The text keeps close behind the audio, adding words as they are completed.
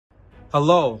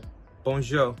Hello,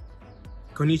 bonjour,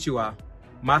 konnichiwa,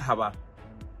 marhaba,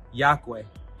 yakwe,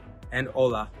 and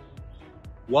hola.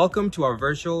 Welcome to our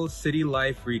virtual city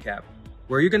life recap,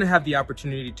 where you're going to have the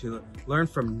opportunity to learn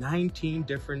from 19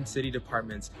 different city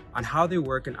departments on how they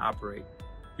work and operate.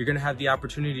 You're going to have the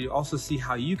opportunity to also see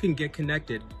how you can get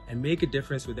connected and make a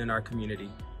difference within our community.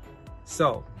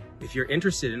 So, if you're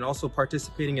interested in also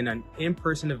participating in an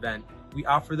in-person event, we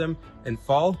offer them in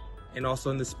fall and also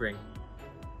in the spring.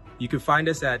 You can find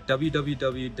us at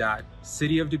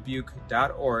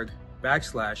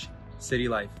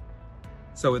www.cityofdubuque.org/citylife.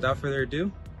 So without further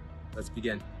ado, let's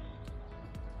begin.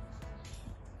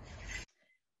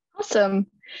 Awesome.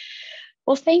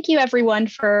 Well, thank you everyone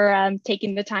for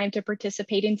taking the time to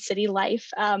participate in City Life.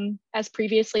 As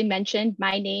previously mentioned,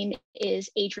 my name is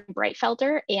Adrienne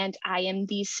Breitfelder, and I am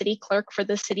the city clerk for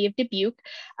the city of Dubuque.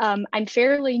 I'm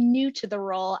fairly new to the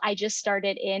role. I just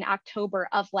started in October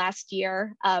of last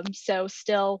year, so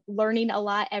still learning a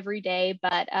lot every day,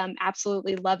 but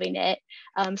absolutely loving it.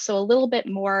 So a little bit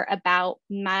more about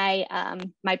my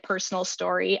personal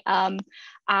story.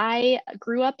 I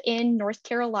grew up in North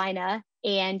Carolina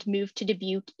and moved to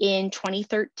Dubuque in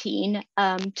 2013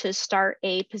 to start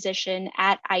a position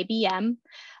at IBM.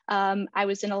 I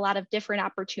was in a lot of different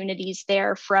opportunities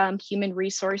there, from human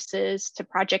resources to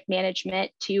project management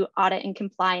to audit and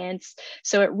compliance.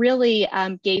 So it really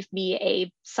gave me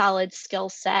a solid skill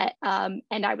set.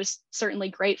 And I was certainly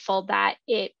grateful that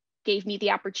it gave me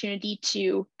the opportunity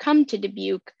to come to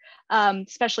Dubuque,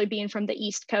 especially being from the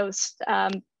East Coast.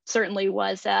 Certainly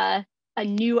was a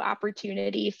new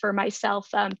opportunity for myself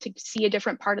to see a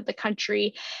different part of the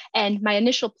country. And my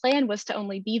initial plan was to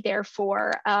only be there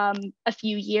for a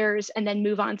few years and then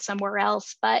move on somewhere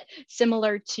else. But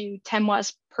similar to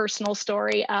Temwa's personal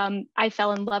story, I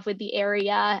fell in love with the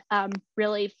area,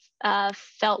 really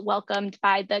felt welcomed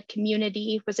by the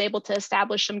community, was able to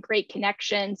establish some great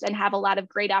connections and have a lot of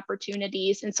great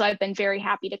opportunities. And so I've been very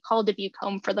happy to call Dubuque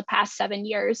home for the past 7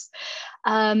 years.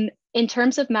 In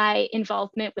terms of my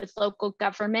involvement with local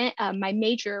government, my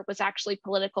major was actually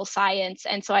political science.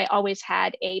 And so I always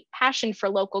had a passion for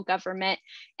local government.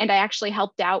 And I actually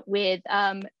helped out with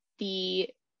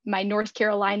my North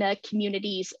Carolina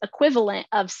community's equivalent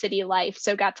of city life.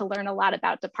 So got to learn a lot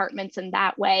about departments in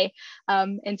that way.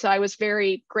 And so I was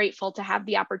very grateful to have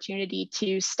the opportunity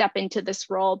to step into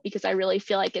this role, because I really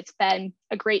feel like it's been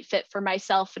a great fit for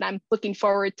myself. And I'm looking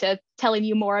forward to telling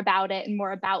you more about it and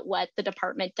more about what the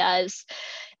department does.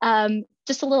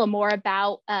 Just a little more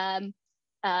about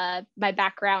my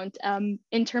background.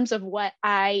 In terms of what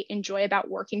I enjoy about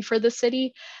working for the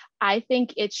city, I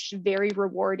think it's very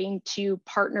rewarding to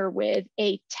partner with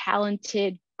a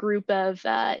talented group of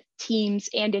teams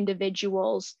and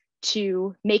individuals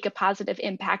to make a positive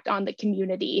impact on the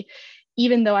community.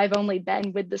 Even though I've only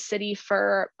been with the city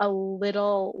for a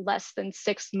little less than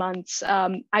 6 months,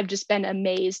 I've just been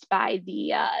amazed by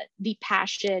the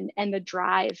passion and the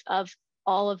drive of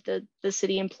all of the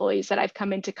city employees that I've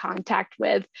come into contact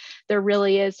with. There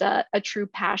really is a true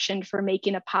passion for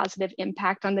making a positive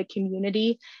impact on the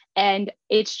community. And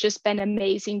it's just been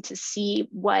amazing to see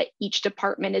what each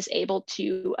department is able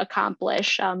to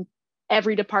accomplish.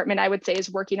 Every department, I would say, is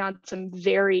working on some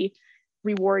very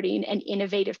rewarding and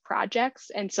innovative projects.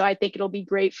 And so I think it'll be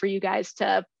great for you guys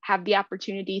to have the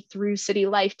opportunity through City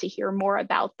Life to hear more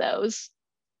about those.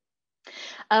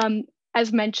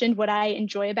 As mentioned, what I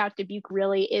enjoy about Dubuque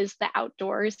really is the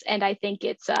outdoors. And I think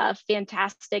it's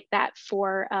fantastic that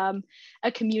for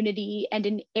a community and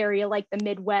an area like the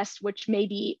Midwest, which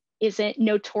maybe isn't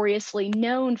notoriously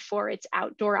known for its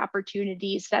outdoor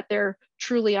opportunities, that there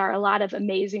truly are a lot of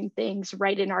amazing things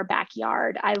right in our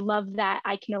backyard. I love that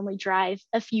I can only drive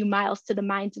a few miles to the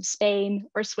mines of Spain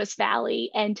or Swiss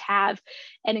Valley and have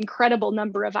an incredible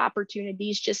number of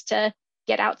opportunities just to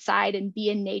get outside and be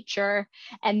in nature.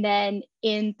 And then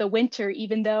in the winter,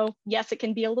 even though, yes, it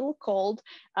can be a little cold,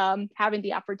 having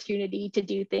the opportunity to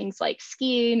do things like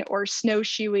skiing or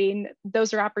snowshoeing,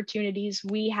 those are opportunities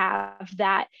we have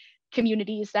that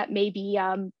communities that maybe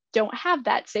don't have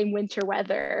that same winter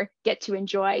weather get to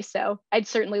enjoy. So I'd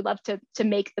certainly love to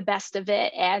make the best of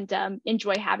it and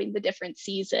enjoy having the different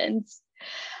seasons.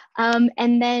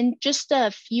 And then just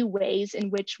a few ways in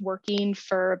which working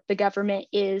for the government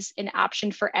is an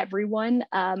option for everyone.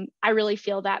 I really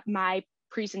feel that my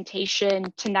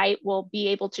presentation tonight will be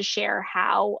able to share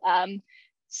how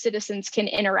citizens can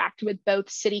interact with both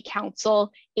City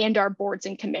Council and our boards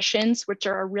and commissions, which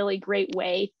are a really great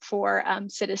way for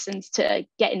citizens to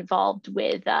get involved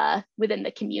with within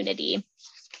the community.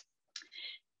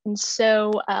 And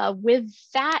so with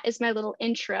that as my little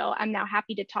intro, I'm now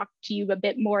happy to talk to you a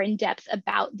bit more in depth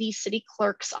about the city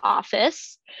clerk's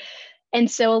office. And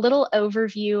so a little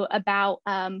overview about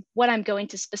what I'm going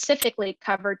to specifically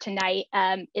cover tonight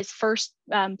is first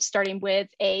starting with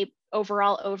a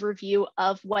overall overview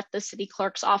of what the city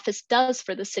clerk's office does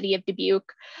for the city of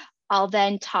Dubuque. I'll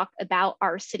then talk about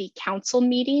our city council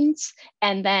meetings,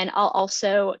 and then I'll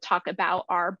also talk about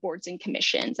our boards and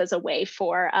commissions as a way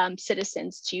for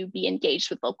citizens to be engaged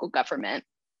with local government.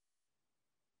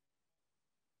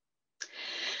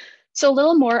 So a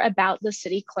little more about the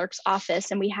city clerk's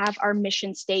office, and we have our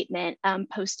mission statement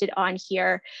posted on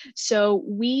here. So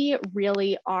we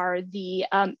really are the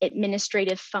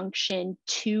administrative function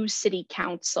to city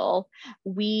council.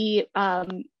 We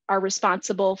are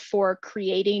responsible for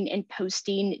creating and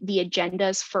posting the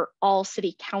agendas for all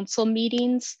city council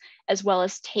meetings, as well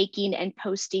as taking and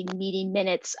posting meeting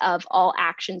minutes of all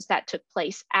actions that took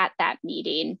place at that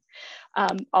meeting.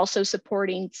 Also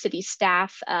supporting city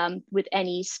staff with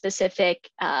any specific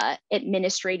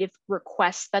administrative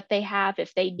requests that they have.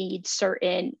 If they need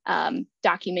certain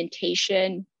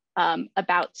documentation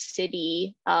about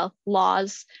city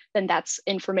laws, then that's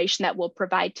information that we'll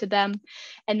provide to them.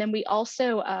 And then we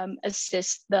also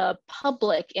assist the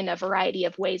public in a variety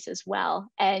of ways as well.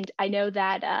 And I know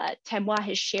that Temwa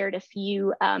has shared a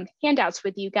few handouts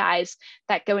with you guys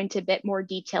that go into a bit more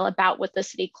detail about what the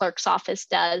city clerk's office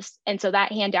does. And so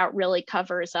that handout really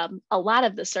covers a lot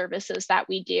of the services that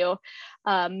we do,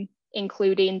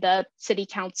 including the city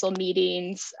council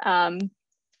meetings,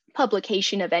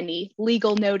 publication of any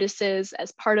legal notices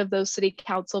as part of those city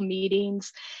council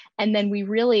meetings. And then we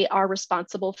really are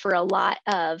responsible for a lot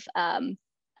of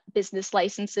business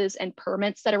licenses and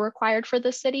permits that are required for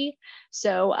the city.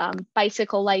 So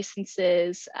bicycle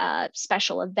licenses,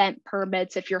 special event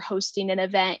permits if you're hosting an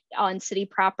event on city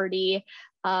property,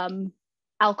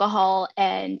 alcohol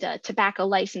and tobacco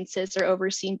licenses are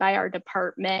overseen by our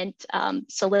department,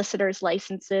 solicitors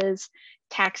licenses,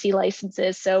 taxi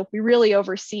licenses. So we really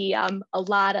oversee a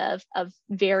lot of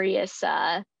various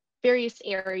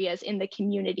areas in the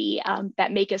community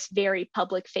that make us very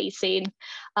public facing.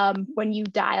 When you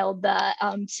dial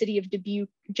the City of Dubuque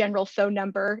general phone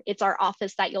number, it's our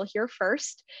office that you'll hear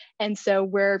first. And so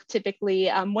we're typically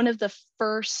one of the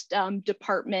first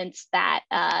departments that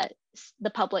the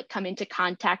public come into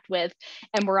contact with,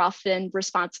 and we're often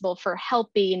responsible for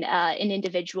helping an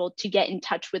individual to get in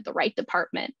touch with the right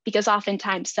department, because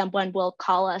oftentimes someone will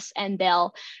call us and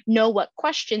they'll know what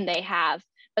question they have,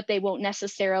 but they won't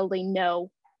necessarily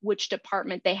know which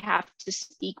department they have to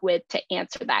speak with to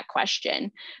answer that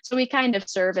question. So we kind of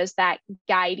serve as that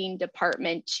guiding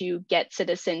department to get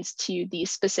citizens to the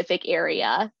specific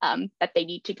area that they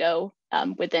need to go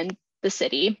within the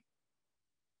city.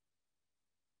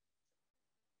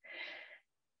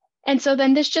 And so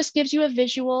then this just gives you a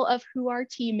visual of who our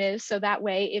team is. So that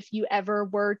way, if you ever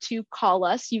were to call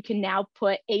us, you can now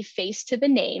put a face to the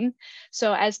name.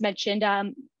 So as mentioned,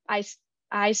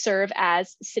 I serve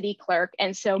as city clerk.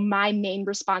 And so my main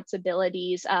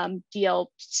responsibilities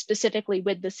deal specifically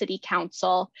with the city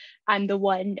council. I'm the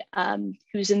one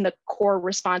who's in the core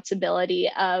responsibility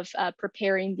of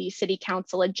preparing the city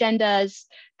council agendas,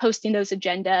 posting those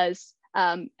agendas,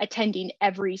 attending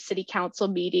every city council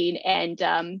meeting,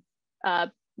 and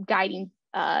guiding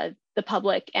the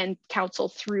public and council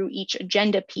through each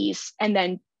agenda piece, and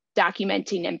then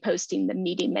documenting and posting the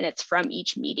meeting minutes from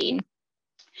each meeting.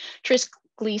 Tris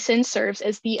Gleason serves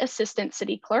as the assistant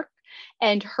city clerk,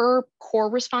 and her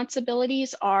core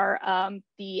responsibilities are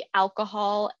the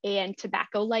alcohol and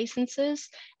tobacco licenses,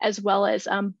 as well as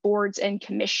boards and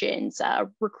commissions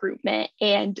recruitment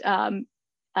and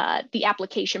the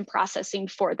application processing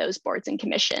for those boards and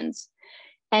commissions.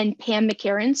 And Pam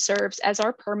McCarran serves as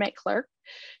our permit clerk.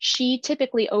 She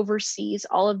typically oversees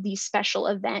all of these special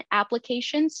event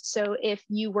applications. So if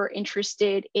you were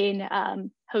interested in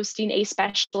hosting a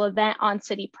special event on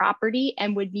city property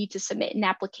and would need to submit an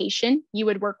application, you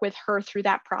would work with her through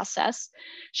that process.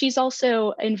 She's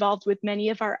also involved with many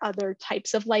of our other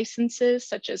types of licenses,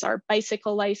 such as our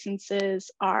bicycle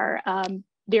licenses, our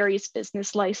various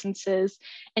business licenses,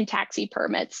 and taxi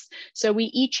permits. So we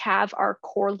each have our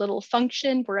core little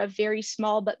function. We're a very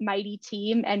small but mighty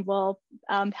team, and we'll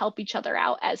help each other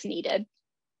out as needed.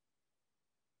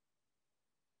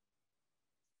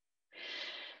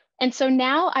 And so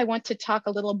now I want to talk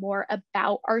a little more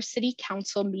about our city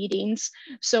council meetings.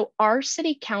 So our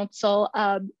city council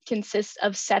consists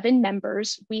of 7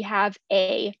 members. We have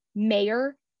a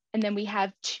mayor, and then we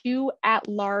have 2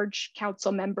 at-large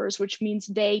council members, which means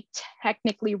they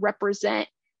technically represent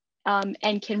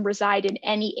and can reside in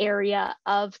any area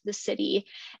of the city.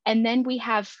 And then we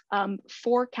have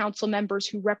 4 council members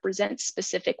who represent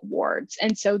specific wards.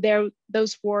 And so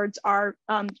those wards are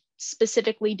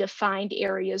specifically defined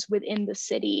areas within the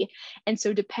city. And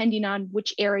so depending on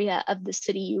which area of the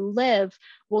city you live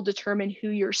will determine who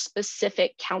your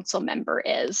specific council member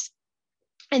is.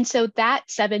 And so that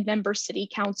 7-member city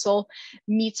council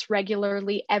meets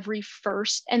regularly every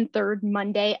first and third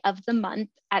Monday of the month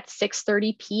at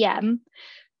 6:30 p.m.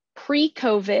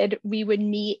 Pre-COVID, we would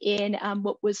meet in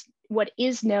what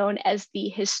is known as the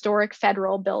Historic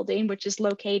Federal Building, which is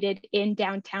located in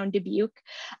downtown Dubuque.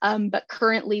 But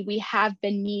currently we have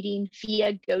been meeting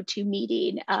via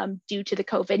GoToMeeting due to the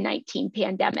COVID-19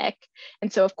 pandemic.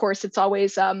 And so of course it's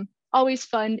always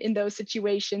fun in those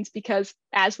situations because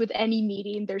as with any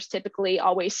meeting, there's typically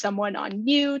always someone on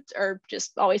mute or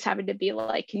just always having to be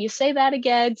like, can you say that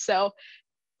again? So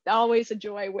always a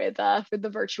joy with the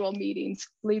virtual meetings,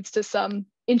 leads to some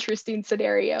interesting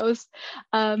scenarios.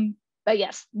 But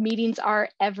yes, meetings are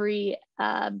every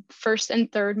first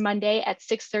and third Monday at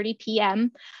 6:30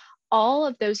 p.m. All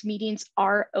of those meetings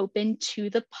are open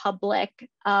to the public.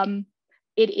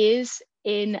 It is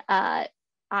in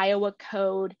Iowa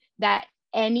code that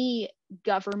any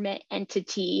government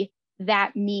entity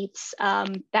that meets,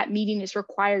 that meeting is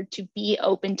required to be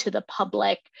open to the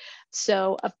public.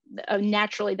 So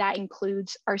naturally that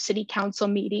includes our city council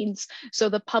meetings. So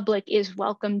the public is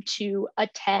welcome to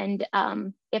attend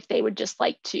if they would just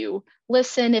like to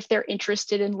listen, if they're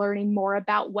interested in learning more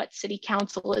about what city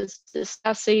council is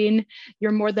discussing,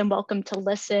 you're more than welcome to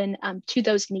listen to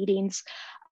those meetings.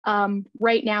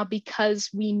 Right now,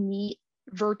 because we meet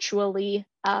virtually,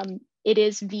 it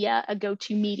is via a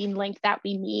GoToMeeting link that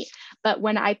we meet. But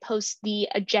when I post the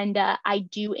agenda, I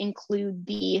do include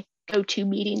the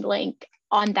GoToMeeting link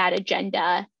on that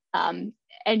agenda. And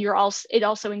it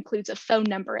also includes a phone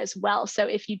number as well. So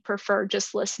if you'd prefer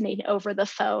just listening over the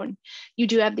phone, you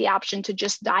do have the option to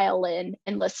just dial in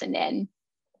and listen in.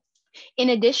 In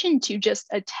addition to just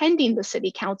attending the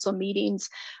city council meetings,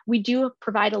 we do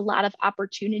provide a lot of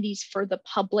opportunities for the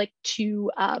public to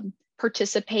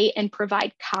participate and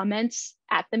provide comments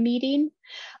at the meeting.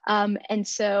 And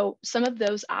so some of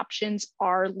those options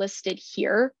are listed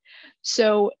here.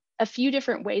 So a few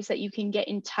different ways that you can get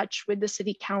in touch with the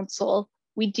city council.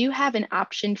 We do have an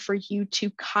option for you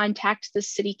to contact the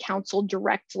city council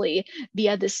directly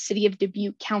via the City of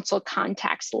Dubuque Council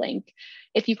Contacts link.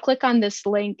 If you click on this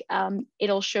link,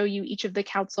 it'll show you each of the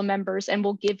council members and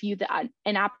will give you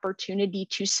an opportunity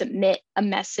to submit a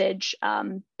message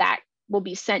that will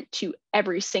be sent to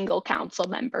every single council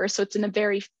member. So it's in a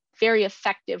very, very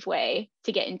effective way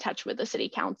to get in touch with the city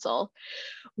council.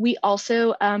 We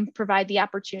also provide the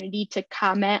opportunity to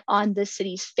comment on the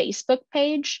city's Facebook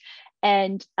page.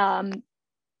 And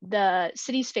the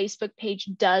city's Facebook page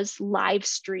does live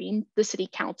stream the city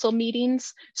council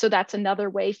meetings. So that's another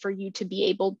way for you to be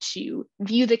able to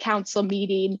view the council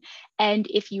meeting. And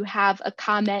if you have a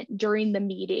comment during the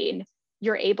meeting,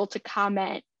 you're able to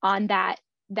comment on that.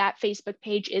 That Facebook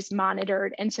page is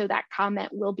monitored. And so that comment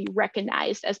will be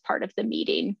recognized as part of the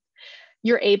meeting.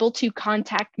 You're able to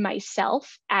contact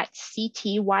myself at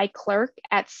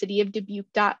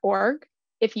ctyclerk@cityofdubuque.org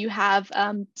if you have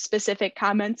specific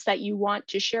comments that you want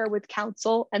to share with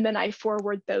council, and then I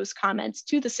forward those comments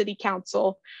to the city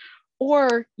council.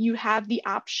 Or you have the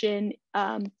option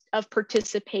of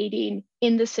participating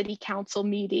in the city council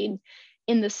meeting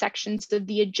in the sections of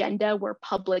the agenda where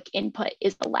public input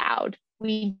is allowed.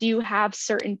 We do have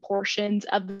certain portions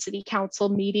of the city council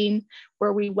meeting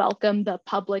where we welcome the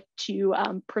public to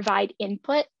provide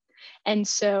input. And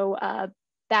so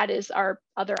that is our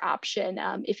other option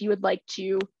if you would like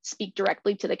to speak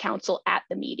directly to the council at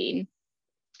the meeting.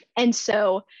 And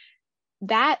so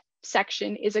that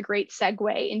section is a great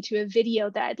segue into a video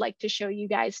that I'd like to show you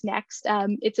guys next.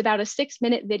 It's about a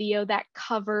 6-minute video that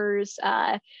covers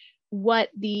what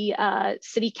the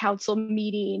city council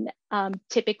meeting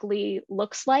typically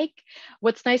looks like.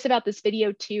 What's nice about this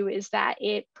video too is that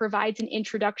it provides an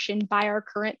introduction by our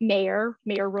current mayor,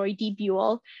 Mayor Roy D.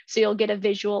 Buell. So you'll get a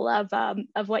visual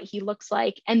of what he looks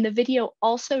like. And the video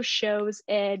also shows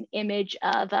an image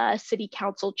of city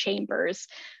council chambers.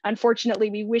 Unfortunately,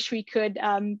 we wish we could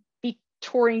be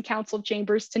touring council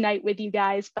chambers tonight with you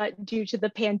guys, but due to the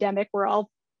pandemic, we're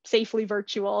all safely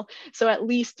virtual. So at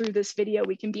least through this video,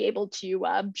 we can be able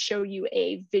to show you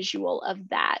a visual of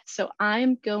that. So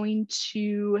I'm going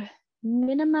to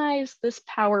minimize this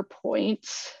PowerPoint.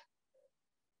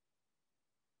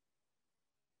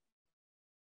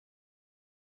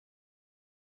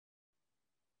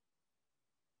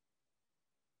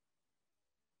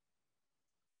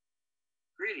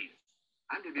 Greetings,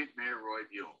 I'm Dubuque Mayor Roy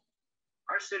Buell.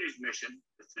 Our city's mission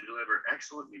is to deliver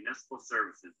excellent municipal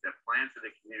services that plan for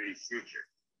the community's future,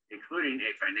 including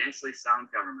a financially sound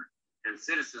government and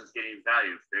citizens getting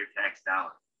value for their tax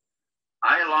dollars.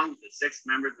 I, along with the 6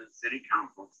 members of the City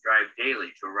Council, strive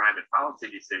daily to arrive at policy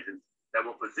decisions that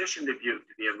will position Dubuque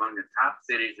to be among the top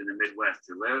cities in the Midwest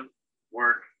to live,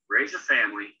 work, raise a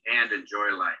family, and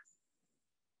enjoy life.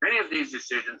 Many of these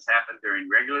decisions happen during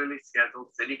regularly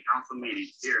scheduled City Council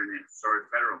meetings here in the historic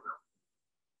Federal Building.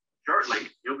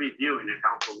 Shortly, you'll be viewing a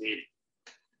council meeting.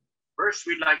 First,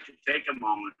 we'd like to take a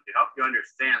moment to help you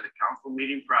understand the council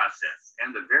meeting process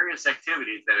and the various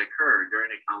activities that occur during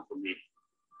a council meeting.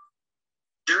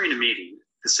 During a meeting,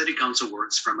 the City Council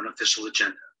works from an official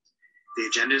agenda. The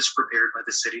agenda is prepared by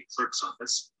the City Clerk's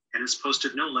office and is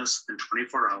posted no less than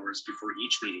 24 hours before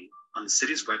each meeting on the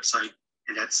city's website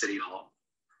and at City Hall.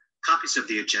 Copies of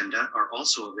the agenda are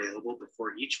also available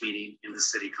before each meeting in the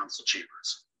City Council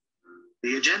chambers.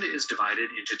 The agenda is divided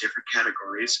into different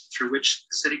categories through which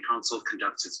the City Council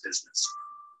conducts its business.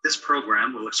 This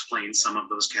program will explain some of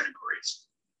those categories.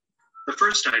 The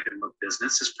first item of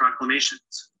business is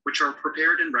proclamations, which are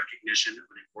prepared in recognition of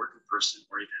an important person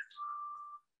or event.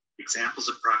 Examples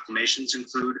of proclamations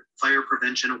include Fire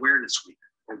Prevention Awareness Week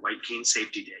or White Cane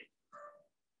Safety Day.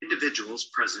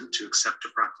 Individuals present to accept a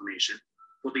proclamation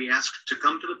will be asked to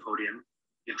come to the podium,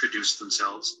 introduce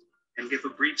themselves, and give a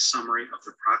brief summary of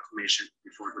the proclamation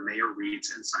before the mayor reads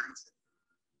and signs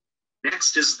it.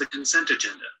 Next is the consent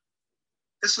agenda.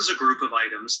 This is a group of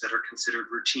items that are considered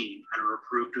routine and are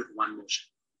approved with one motion.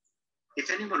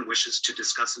 If anyone wishes to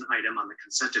discuss an item on the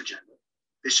consent agenda,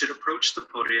 they should approach the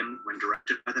podium when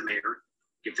directed by the mayor,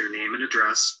 give their name and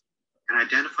address, and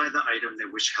identify the item they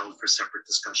wish held for separate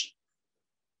discussion.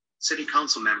 City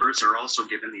Council members are also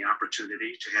given the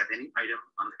opportunity to have any item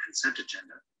on the consent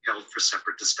agenda held for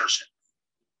separate discussion.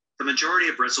 The majority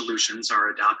of resolutions are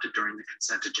adopted during the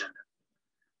consent agenda.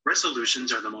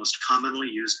 Resolutions are the most commonly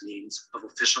used means of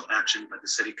official action by the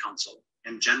City Council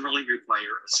and generally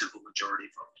require a simple majority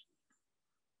vote.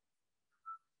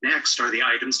 Next are the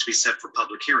items to be set for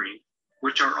public hearing,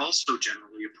 which are also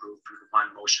generally approved with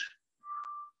one motion.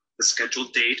 The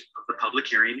scheduled date of the public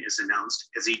hearing is announced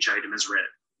as each item is read.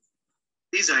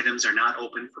 These items are not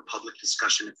open for public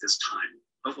discussion at this time,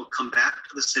 but will come back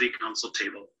to the City Council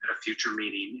table at a future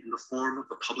meeting in the form of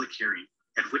a public hearing,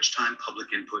 at which time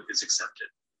public input is accepted.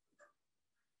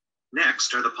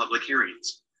 Next are the public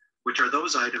hearings, which are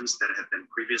those items that have been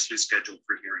previously scheduled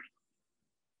for hearing.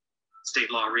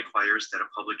 State law requires that a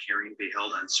public hearing be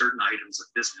held on certain items of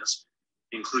business,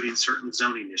 including certain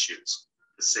zoning issues,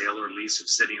 the sale or lease of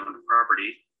city-owned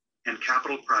property, and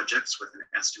capital projects with an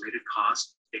estimated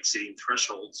cost exceeding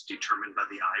thresholds determined by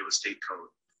the Iowa State Code.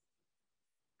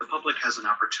 The public has an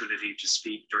opportunity to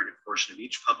speak during a portion of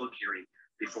each public hearing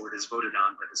before it is voted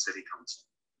on by the City Council.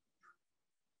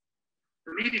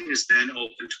 The meeting is then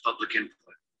open to public input.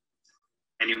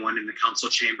 Anyone in the council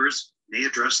chambers may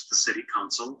address the City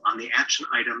Council on the action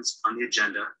items on the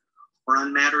agenda or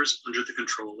on matters under the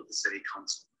control of the City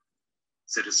Council.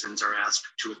 Citizens are asked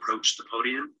to approach the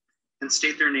podium and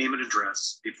state their name and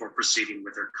address before proceeding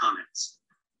with their comments.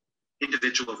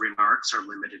 Individual remarks are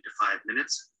limited to 5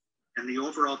 minutes, and the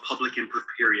overall public input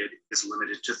period is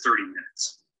limited to 30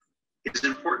 minutes. It is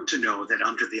important to know that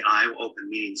under the Iowa Open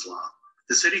Meetings Law,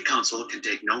 the City Council can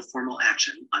take no formal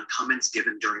action on comments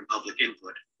given during public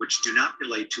input, which do not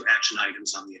relate to action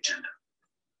items on the agenda.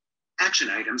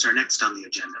 Action items are next on the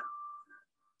agenda.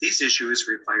 These issues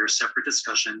require separate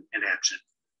discussion and action.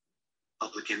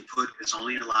 Public input is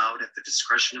only allowed at the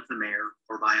discretion of the mayor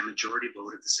or by a majority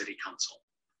vote of the City Council.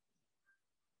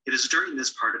 It is during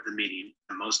this part of the meeting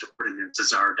that most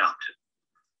ordinances are adopted.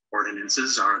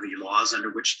 Ordinances are the laws under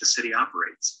which the city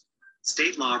operates.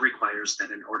 State law requires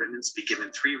that an ordinance be given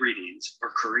 3 readings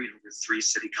occurring over 3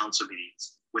 City Council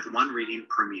meetings, with 1 reading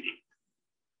per meeting.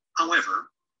 However,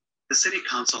 the City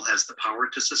Council has the power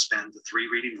to suspend the 3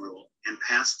 reading rule and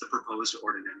pass the proposed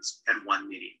ordinance at 1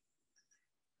 meeting.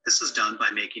 This is done by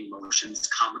making motions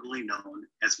commonly known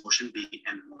as Motion B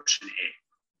and Motion A.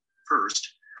 First,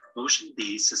 Motion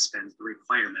B suspends the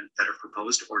requirement that a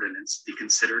proposed ordinance be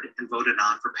considered and voted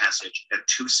on for passage at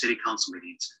 2 City Council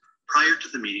meetings prior to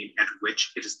the meeting at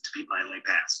which it is to be finally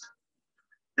passed.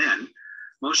 Then,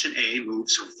 Motion A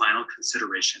moves to final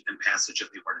consideration and passage of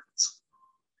the ordinance.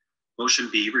 Motion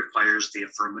B requires the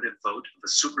affirmative vote of a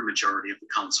supermajority of the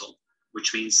council,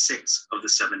 which means 6 of the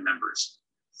 7 members.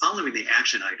 Following the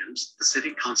action items, the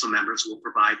City Council members will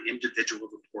provide individual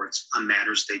reports on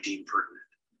matters they deem pertinent.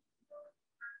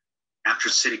 After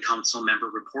City Council member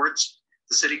reports,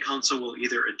 The City Council will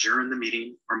either adjourn the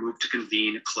meeting or move to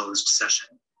convene a closed session.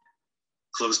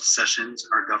 Closed sessions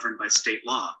are governed by state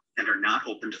law and are not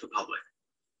open to the public.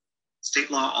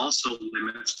 State law also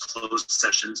limits closed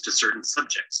sessions to certain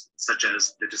subjects, such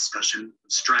as the discussion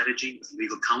of strategy with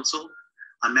legal counsel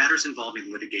on matters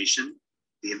involving litigation,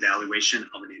 the evaluation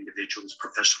of an individual's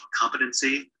professional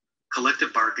competency,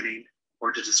 collective bargaining,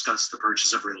 or to discuss the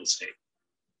purchase of real estate.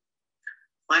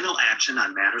 Final action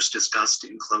on matters discussed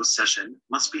in closed session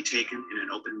must be taken in an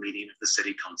open meeting of the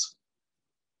City Council.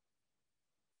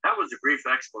 That was a brief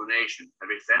explanation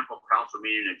of a sample council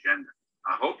meeting agenda.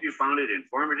 I hope you found it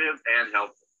informative and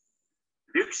helpful.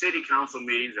 Dubuque City Council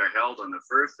meetings are held on the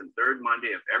first and third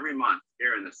Monday of every month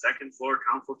here in the second floor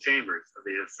council chambers of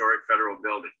the historic federal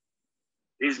building.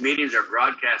 These meetings are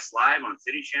broadcast live on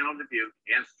City Channel Dubuque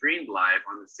and streamed live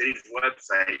on the city's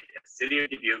website at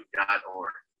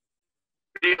cityofdubuque.org.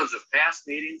 Videos of past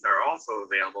meetings are also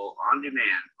available on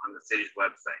demand on the city's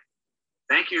website.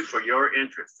 Thank you for your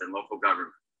interest in local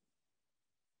government.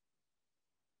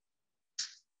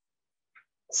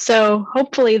 So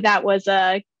hopefully that was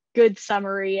a good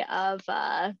summary of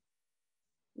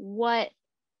what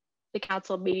the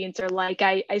council meetings are like.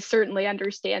 I certainly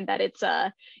understand that it's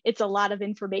a lot of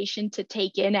information to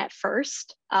take in at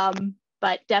first,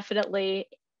 but definitely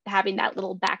having that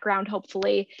little background,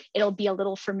 hopefully it'll be a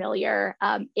little familiar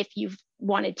if you've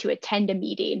wanted to attend a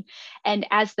meeting. And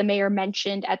as the mayor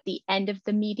mentioned at the end of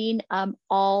the meeting,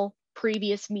 all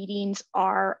previous meetings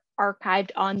are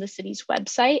archived on the city's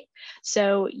website.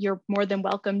 So you're more than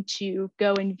welcome to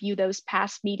go and view those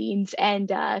past meetings and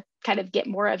kind of get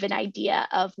more of an idea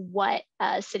of what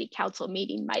a city council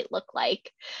meeting might look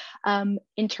like.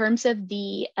 In terms of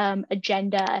the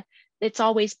agenda, it's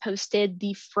always posted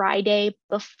the Friday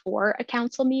before a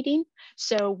council meeting.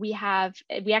 So we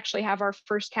actually have our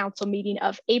first council meeting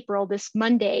of April this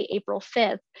Monday, April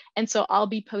 5th. And so I'll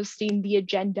be posting the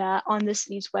agenda on the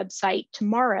city's website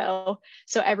tomorrow.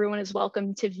 So everyone is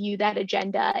welcome to view that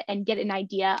agenda and get an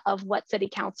idea of what city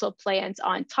council plans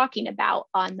on talking about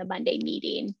on the Monday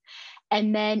meeting.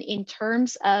 And then in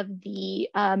terms of the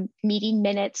meeting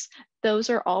minutes,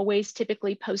 those are always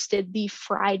typically posted the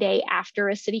Friday after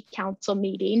a city council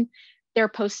meeting. They're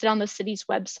posted on the city's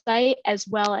website as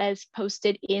well as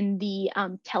posted in the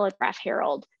Telegraph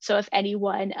Herald. So if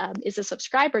anyone is a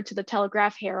subscriber to the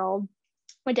Telegraph Herald,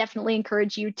 I definitely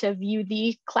encourage you to view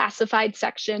the classified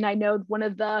section. I know one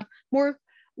of the more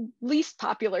least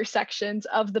popular sections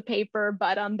of the paper,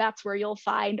 but that's where you'll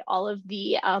find all of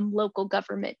the local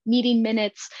government meeting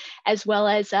minutes, as well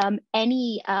as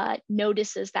any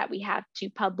notices that we have to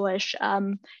publish.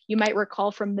 You might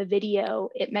recall from the video,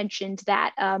 it mentioned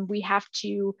that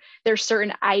there's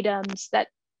certain items that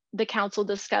the council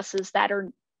discusses that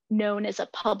are known as a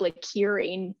public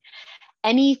hearing.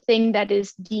 Anything that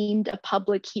is deemed a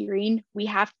public hearing, we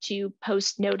have to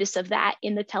post notice of that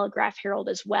in the Telegraph Herald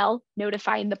as well,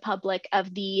 notifying the public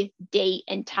of the date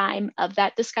and time of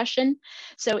that discussion.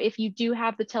 So if you do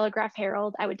have the Telegraph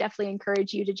Herald, I would definitely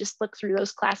encourage you to just look through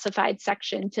those classified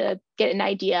section to get an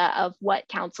idea of what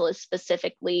council is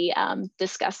specifically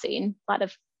discussing. A lot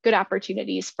of good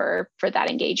opportunities for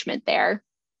that engagement there.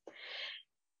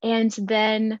 And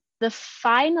then the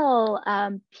final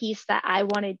piece that I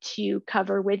wanted to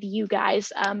cover with you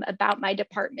guys about my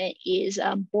department is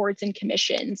boards and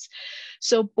commissions.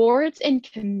 So boards and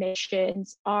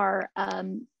commissions are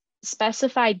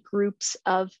specified groups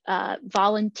of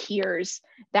volunteers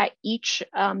that each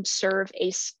serve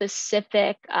a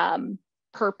specific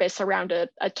purpose around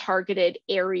a targeted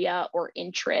area or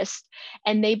interest.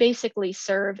 And they basically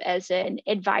serve as an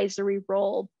advisory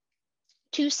role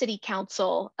to city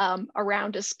council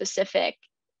around a specific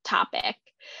topic.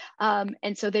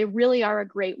 And so they really are a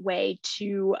great way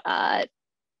to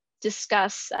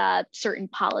discuss certain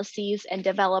policies and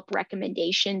develop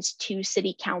recommendations to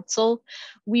city council.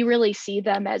 We really see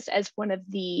them as one of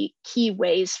the key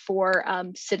ways for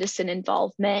citizen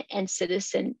involvement and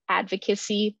citizen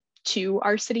advocacy to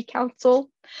our city council.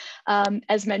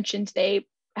 As mentioned, they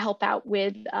help out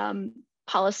with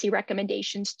policy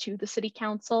recommendations to the city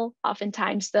council.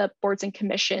 Oftentimes the boards and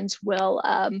commissions will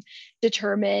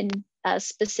determine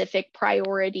specific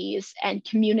priorities and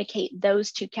communicate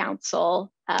those to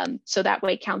council. So that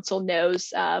way council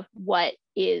knows what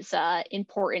is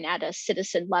important at a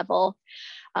citizen level.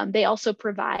 They also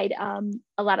provide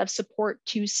a lot of support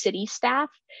to city staff.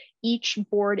 Each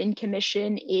board and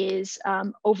commission is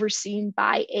overseen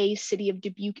by a City of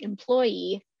Dubuque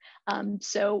employee.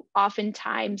 So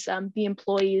oftentimes the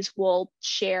employees will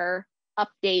share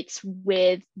updates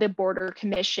with the Border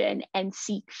Commission and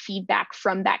seek feedback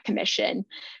from that commission.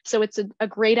 So it's a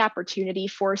great opportunity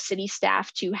for city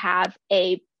staff to have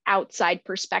a outside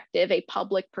perspective, a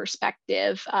public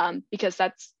perspective, because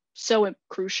that's so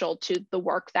crucial to the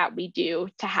work that we do,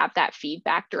 to have that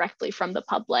feedback directly from the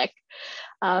public.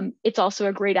 It's also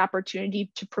a great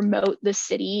opportunity to promote the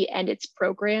city and its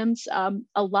programs.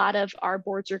 A lot of our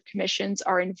boards or commissions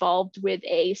are involved with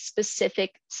a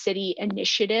specific city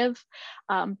initiative.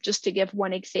 Just to give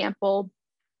one example,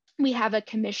 we have a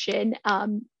commission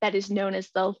that is known as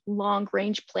the Long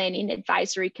Range Planning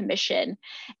Advisory Commission,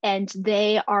 and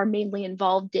they are mainly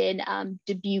involved in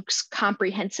Dubuque's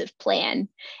comprehensive plan.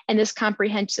 And this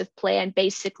comprehensive plan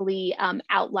basically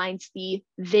outlines the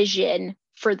vision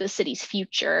for the city's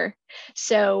future.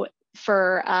 So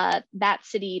for that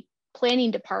city planning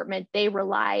department, they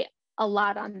rely a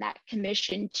lot on that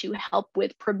commission to help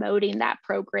with promoting that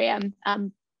program,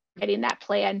 getting that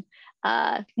plan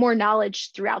more knowledge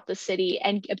throughout the city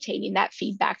and obtaining that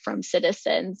feedback from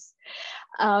citizens.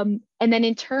 And then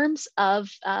in terms of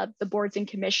the boards and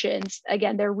commissions,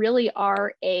 again, there really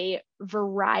are a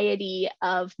variety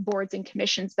of boards and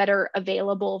commissions that are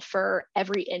available for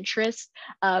every interest.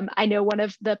 I know one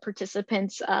of the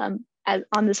participants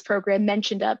on this program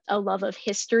mentioned a love of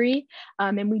history,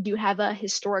 and we do have a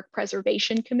historic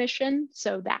preservation commission,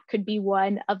 so that could be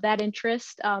one of that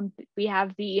interest. We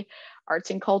have the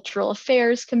Arts and Cultural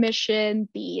Affairs Commission,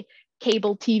 the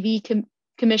Cable TV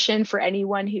Commission for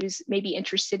anyone who's maybe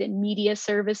interested in media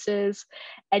services,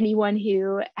 anyone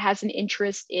who has an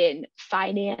interest in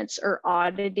finance or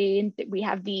auditing. We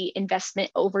have the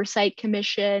Investment Oversight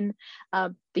Commission,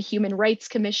 the Human Rights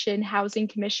Commission, Housing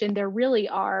Commission. There really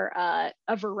are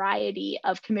a variety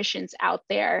of commissions out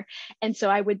there. And so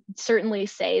I would certainly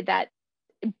say that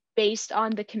based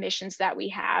on the commissions that we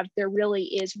have, there really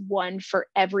is one for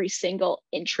every single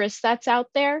interest that's out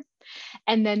there.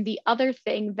 And then the other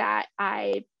thing that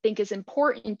I think is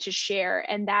important to share,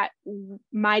 and that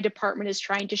my department is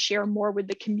trying to share more with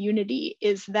the community,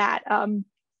 is that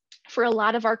for a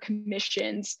lot of our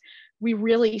commissions, we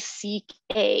really seek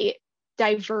a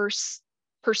diverse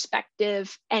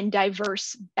perspective and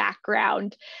diverse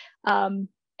background.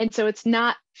 And so it's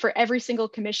not for every single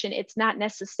commission, it's not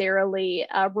necessarily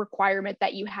a requirement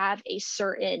that you have a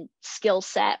certain skill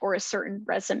set or a certain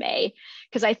resume.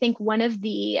 Because I think one of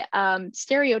the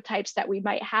stereotypes that we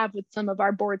might have with some of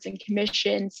our boards and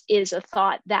commissions is a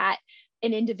thought that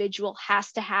an individual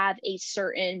has to have a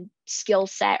certain skill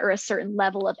set or a certain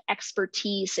level of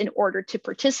expertise in order to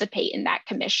participate in that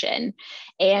commission.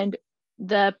 And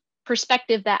the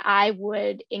perspective that I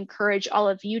would encourage all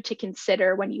of you to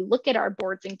consider when you look at our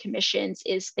boards and commissions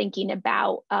is thinking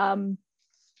about that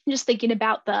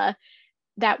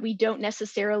we don't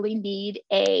necessarily need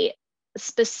a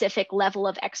specific level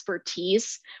of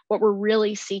expertise. What we're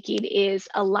really seeking is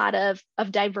a lot of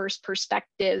diverse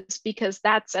perspectives, because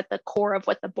that's at the core of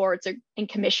what the boards and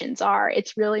commissions are.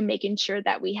 It's really making sure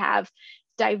that we have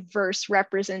diverse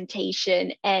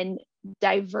representation and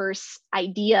diverse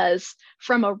ideas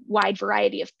from a wide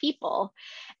variety of people.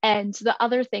 And the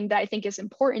other thing that I think is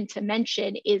important to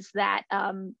mention is that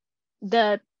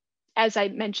as I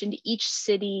mentioned, each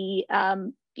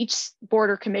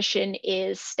border commission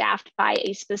is staffed by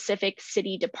a specific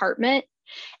city department.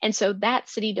 And so that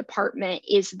city department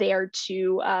is there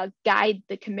to guide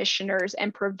the commissioners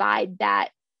and provide that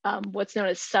what's known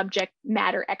as subject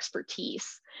matter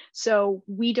expertise. So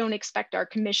we don't expect our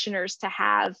commissioners to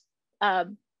have a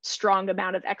strong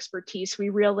amount of expertise. We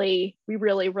really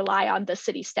rely on the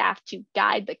city staff to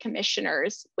guide the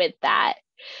commissioners with that.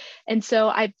 And so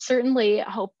I certainly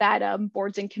hope that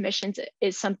boards and commissions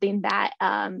is something that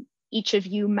each of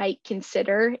you might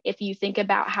consider if you think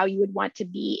about how you would want to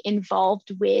be involved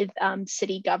with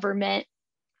city government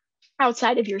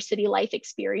outside of your city life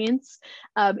experience.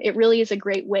 It really is a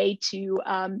great way to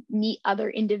meet other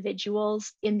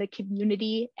individuals in the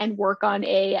community and work on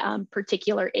a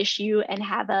particular issue and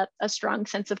have a strong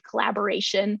sense of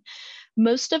collaboration.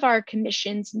 Most of our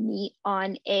commissions meet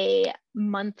on a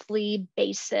monthly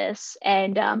basis,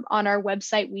 and on our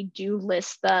website, we do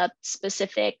list the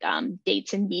specific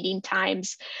dates and meeting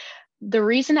times. The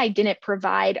reason I didn't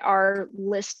provide our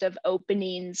list of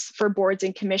openings for boards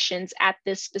and commissions at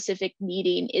this specific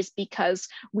meeting is because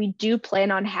we do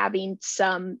plan on having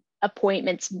some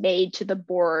appointments made to the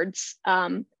boards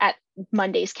at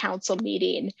Monday's council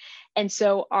meeting. And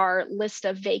so our list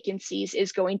of vacancies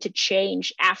is going to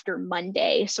change after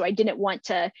Monday. So I didn't want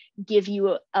to give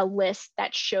you a list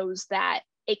that shows that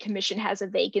a commission has a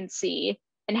vacancy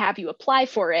and have you apply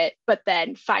for it, but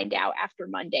then find out after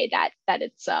Monday that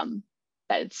it's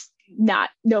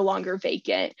no longer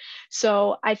vacant.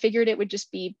 So I figured it would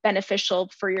just be beneficial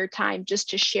for your time just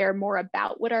to share more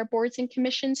about what our boards and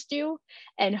commissions do,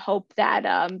 and hope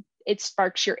that it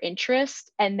sparks your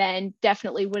interest. And then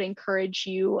definitely would encourage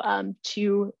you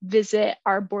to visit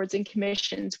our boards and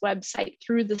commissions website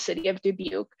through the city of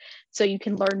Dubuque, so you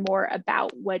can learn more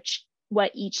about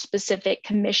what each specific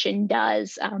commission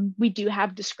does. We do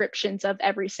have descriptions of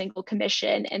every single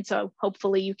commission, and so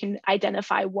hopefully you can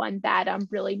identify one that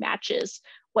really matches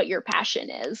what your passion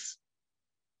is.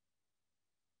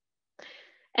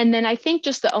 And then I think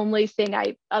just the only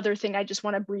other thing I just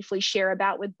want to briefly share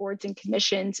about with boards and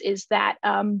commissions is that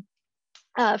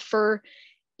for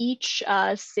each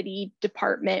city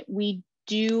department, we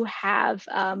do have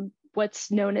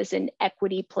what's known as an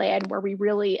equity plan, where we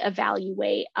really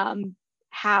evaluate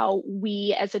how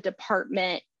we as a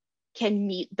department can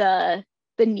meet the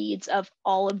needs of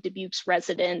all of Dubuque's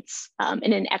residents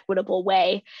in an equitable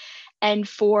way. And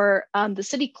for the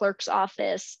city clerk's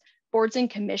office, boards and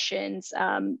commissions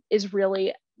is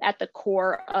really at the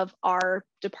core of our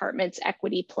department's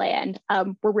equity plan.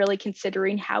 We're really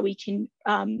considering how we can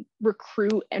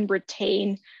recruit and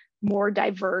retain more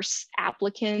diverse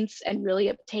applicants and really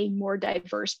obtain more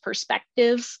diverse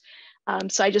perspectives.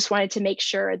 So I just wanted to make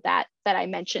sure that I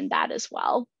mentioned that as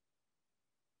well.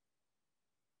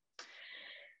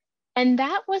 And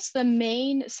that was the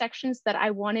main sections that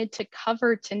I wanted to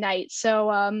cover tonight. So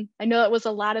I know it was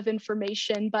a lot of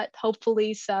information, but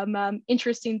hopefully some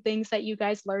interesting things that you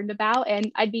guys learned about,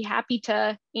 and I'd be happy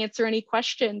to answer any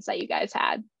questions that you guys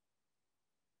had.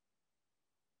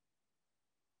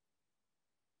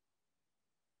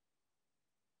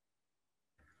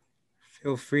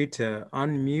 Feel free to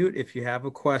unmute if you have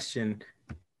a question.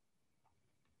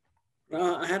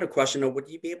 I had a question. Would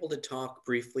you be able to talk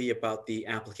briefly about the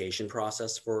application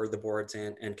process for the boards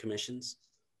and commissions?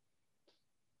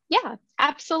 Yeah,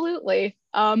 absolutely.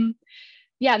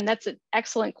 Yeah, and that's an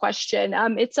excellent question.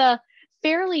 It's a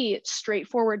fairly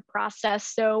straightforward process.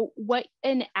 So what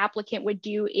an applicant would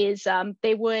do is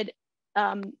they would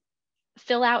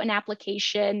fill out an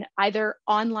application either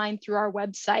online through our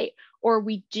website, or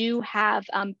we do have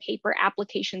paper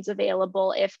applications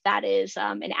available if that is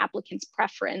an applicant's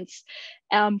preference.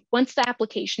 Once the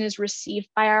application is received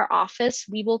by our office,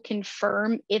 we will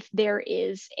confirm if there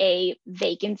is a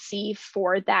vacancy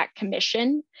for that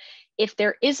commission. If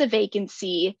there is a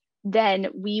vacancy, then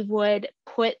we would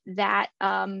put that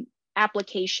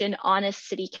application on a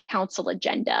city council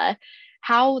agenda.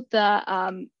 How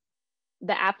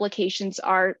the applications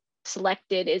are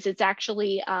selected is it's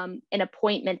actually an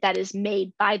appointment that is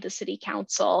made by the city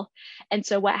council. And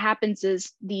so what happens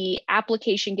is the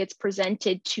application gets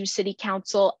presented to city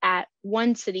council at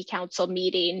one city council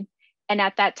meeting. And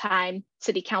at that time,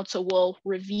 city council will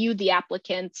review the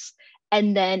applicants.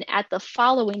 And then at the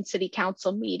following city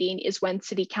council meeting is when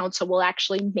city council will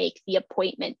actually make the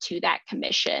appointment to that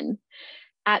commission.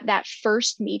 At that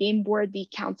first meeting where the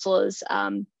council is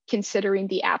considering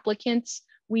the applicants,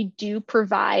 we do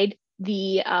provide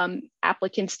the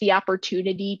applicants the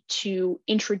opportunity to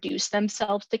introduce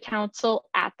themselves to council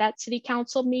at that city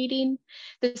council meeting.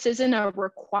 This isn't a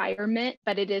requirement,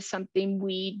 but it is something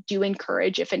we do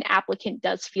encourage if an applicant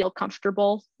does feel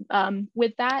comfortable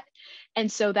with that.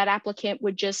 And so that applicant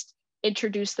would just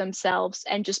introduce themselves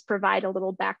and just provide a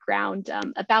little background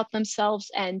about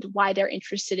themselves and why they're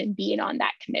interested in being on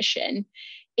that commission.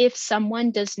 If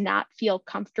someone does not feel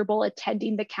comfortable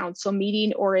attending the council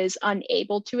meeting or is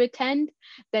unable to attend,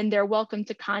 then they're welcome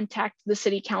to contact the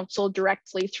city council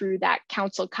directly through that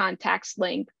council contacts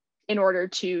link in order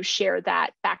to share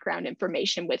that background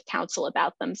information with council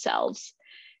about themselves.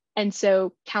 And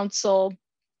so council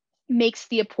makes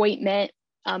the appointment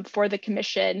for the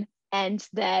commission, and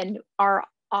then our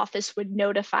office would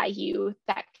notify you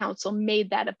that council made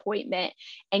that appointment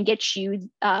and get you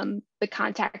the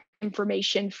contact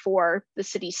information for the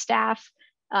city staff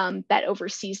that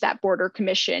oversees that board or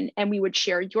commission. And we would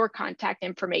share your contact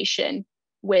information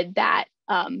with that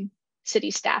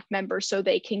city staff member so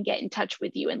they can get in touch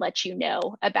with you and let you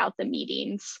know about the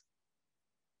meetings.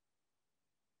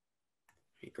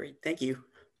 Okay, great, thank you.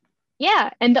 Yeah,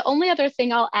 and the only other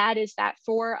thing I'll add is that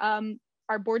for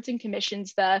our boards and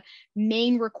commissions, the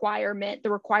main requirement, the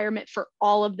requirement for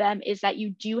all of them is that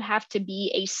you do have to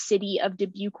be a city of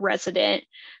Dubuque resident.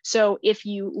 So if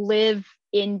you live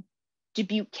in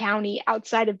Dubuque County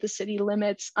outside of the city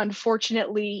limits,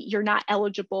 unfortunately, you're not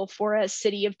eligible for a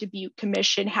City of Dubuque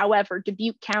commission. However,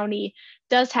 Dubuque County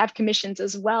does have commissions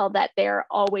as well that they're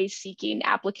always seeking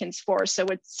applicants for. So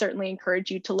would certainly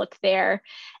encourage you to look there.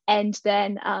 And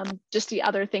then just the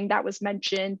other thing that was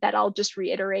mentioned that I'll just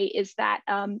reiterate is that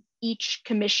each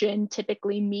commission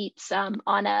typically meets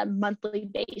on a monthly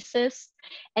basis.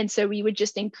 And so we would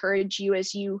just encourage you,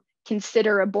 as you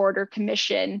consider a board or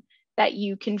commission, that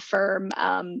you confirm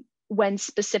when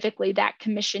specifically that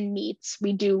commission meets.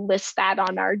 We do list that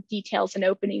on our details and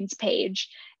openings page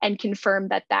and confirm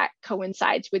that that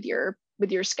coincides with your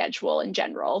schedule in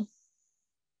general.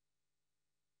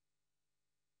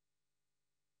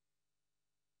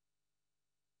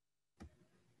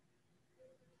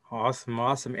 Awesome,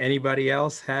 awesome. Anybody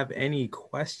else have any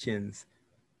questions?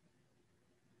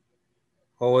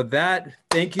 Well, with that,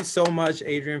 thank you so much,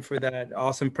 Adrian, for that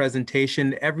awesome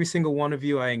presentation. Every single one of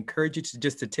you, I encourage you to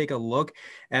just to take a look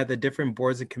at the different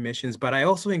boards and commissions, but I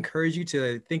also encourage you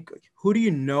to think, who do you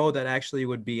know that actually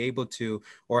would be able to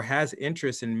or has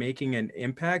interest in making an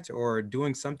impact or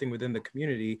doing something within the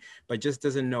community, but just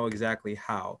doesn't know exactly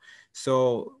how.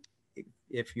 So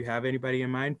if you have anybody in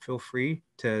mind, feel free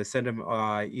to send them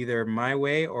either my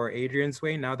way or Adrian's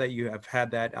way, now that you have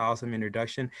had that awesome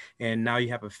introduction and now you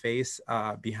have a face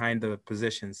behind the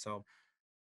position. So